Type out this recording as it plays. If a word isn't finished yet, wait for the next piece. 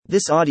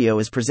This audio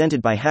is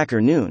presented by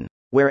Hacker Noon,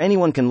 where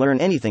anyone can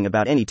learn anything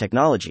about any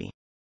technology.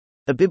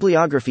 A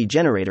bibliography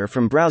generator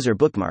from browser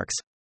Bookmarks.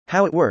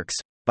 How it works,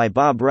 by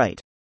Bob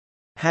Wright.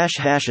 A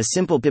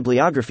simple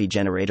bibliography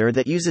generator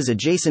that uses a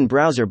JSON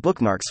browser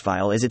bookmarks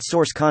file as its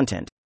source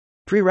content.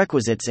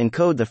 Prerequisites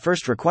encode the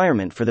first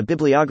requirement for the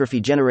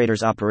bibliography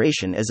generator's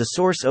operation as a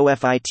source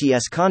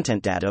OFITS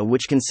content data,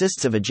 which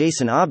consists of a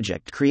JSON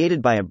object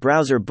created by a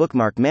browser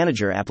bookmark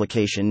manager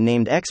application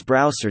named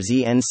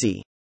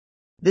xbrowserzNC.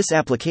 This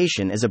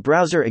application is a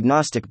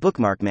browser-agnostic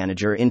bookmark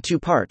manager in two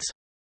parts.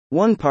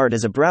 One part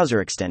is a browser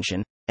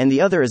extension, and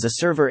the other is a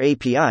server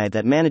API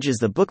that manages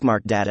the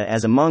bookmark data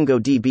as a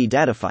MongoDB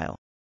data file.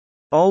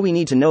 All we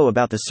need to know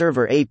about the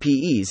server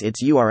API is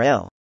its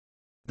URL.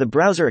 The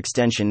browser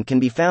extension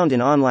can be found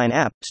in online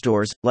app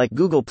stores, like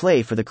Google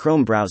Play for the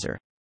Chrome browser.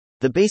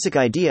 The basic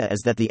idea is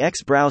that the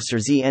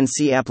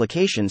xbrowserzNC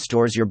application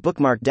stores your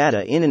bookmark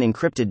data in an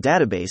encrypted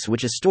database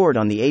which is stored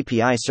on the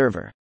API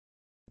server.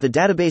 The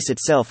database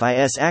itself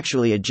is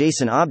actually a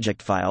JSON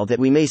object file that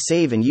we may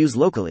save and use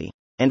locally,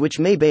 and which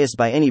may be used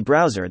by any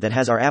browser that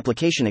has our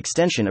application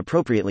extension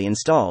appropriately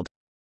installed.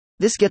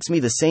 This gets me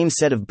the same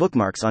set of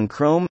bookmarks on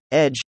Chrome,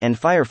 Edge, and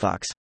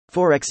Firefox,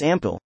 for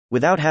example,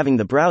 without having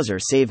the browser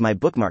save my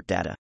bookmark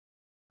data.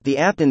 The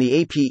app and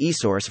the API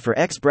source for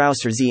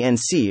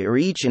xbrowserzNC are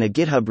each in a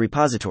GitHub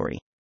repository.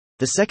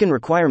 The second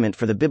requirement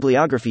for the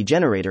bibliography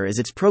generator is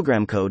its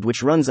program code,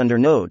 which runs under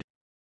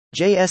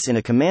Node.js in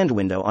a command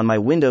window on my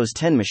Windows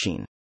 10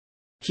 machine.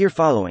 Here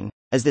following,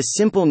 as this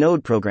simple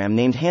Node program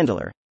named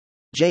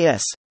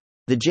handler.js.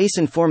 The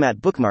JSON format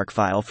bookmark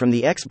file from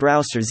the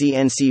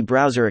xbrowserzNC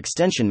browser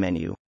extension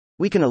menu,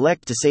 we can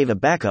elect to save a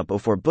backup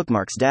for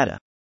bookmarks data.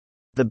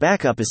 The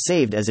backup is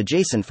saved as a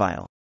JSON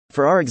file.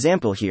 For our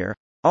example here,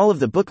 all of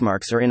the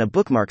bookmarks are in a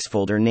bookmarks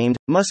folder named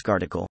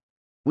muskarticle.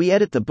 We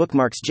edit the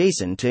bookmarks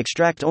JSON to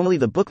extract only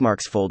the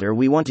bookmarks folder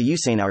we want to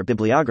use in our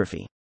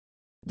bibliography.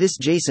 This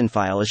JSON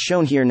file is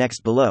shown here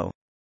next below.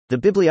 The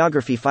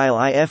bibliography file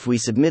if we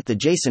submit the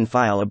JSON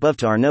file above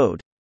to our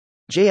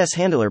Node.js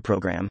handler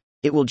program,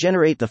 it will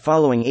generate the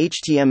following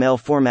HTML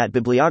format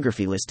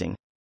bibliography listing.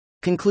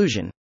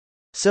 Conclusion.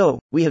 So,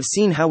 we have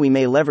seen how we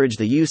may leverage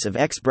the use of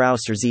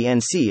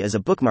xbrowserzNC as a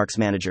bookmarks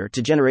manager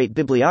to generate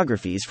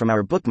bibliographies from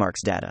our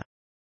bookmarks data.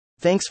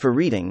 Thanks for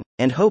reading,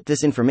 and hope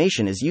this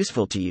information is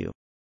useful to you.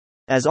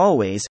 As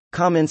always,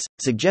 comments,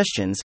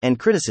 suggestions, and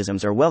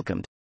criticisms are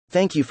welcomed.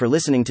 Thank you for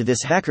listening to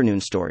this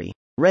HackerNoon story,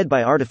 read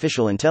by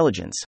Artificial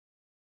Intelligence.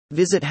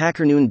 Visit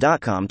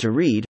hackernoon.com to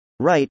read,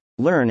 write,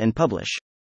 learn, and publish.